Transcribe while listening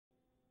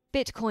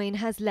Bitcoin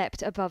has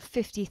leapt above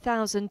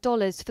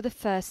 $50,000 for the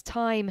first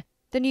time.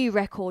 The new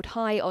record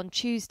high on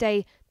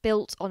Tuesday,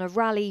 built on a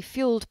rally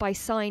fueled by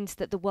signs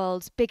that the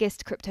world's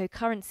biggest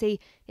cryptocurrency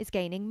is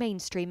gaining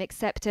mainstream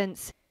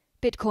acceptance.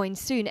 Bitcoin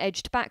soon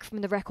edged back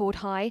from the record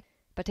high,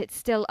 but it's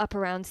still up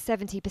around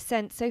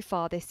 70% so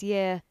far this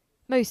year.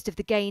 Most of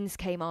the gains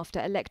came after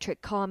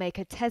electric car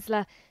maker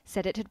Tesla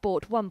said it had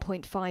bought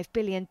 $1.5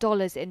 billion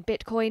in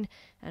Bitcoin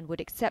and would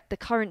accept the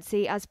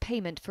currency as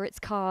payment for its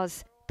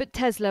cars. But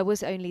Tesla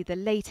was only the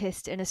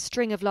latest in a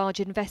string of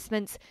large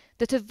investments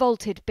that have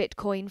vaulted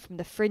Bitcoin from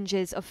the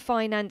fringes of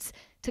finance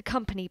to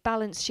company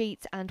balance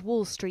sheets and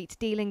Wall Street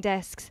dealing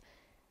desks.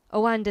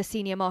 Oanda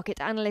senior market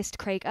analyst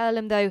Craig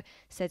Earlham, though,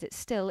 says it's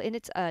still in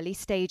its early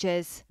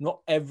stages. Not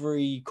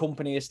every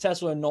company is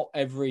Tesla, not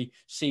every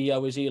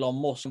CEO is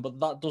Elon Musk, but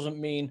that doesn't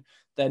mean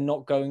they're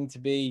not going to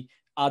be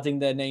adding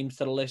their names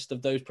to the list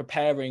of those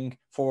preparing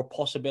for a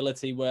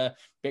possibility where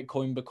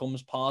Bitcoin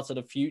becomes part of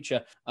the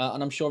future.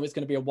 And I'm sure it's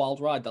going to be a wild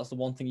ride. That's the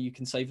one thing you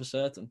can say for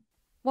certain.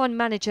 One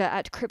manager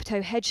at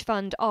crypto hedge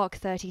fund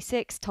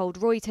ARK36 told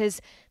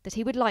Reuters that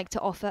he would like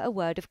to offer a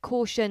word of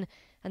caution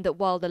and that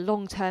while the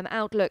long-term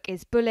outlook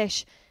is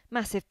bullish,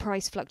 massive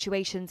price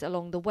fluctuations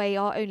along the way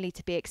are only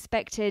to be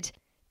expected.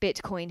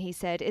 Bitcoin, he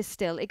said, is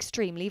still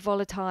extremely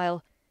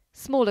volatile.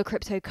 Smaller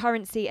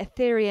cryptocurrency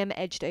Ethereum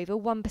edged over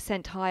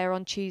 1% higher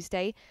on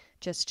Tuesday,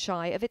 just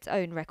shy of its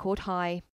own record high.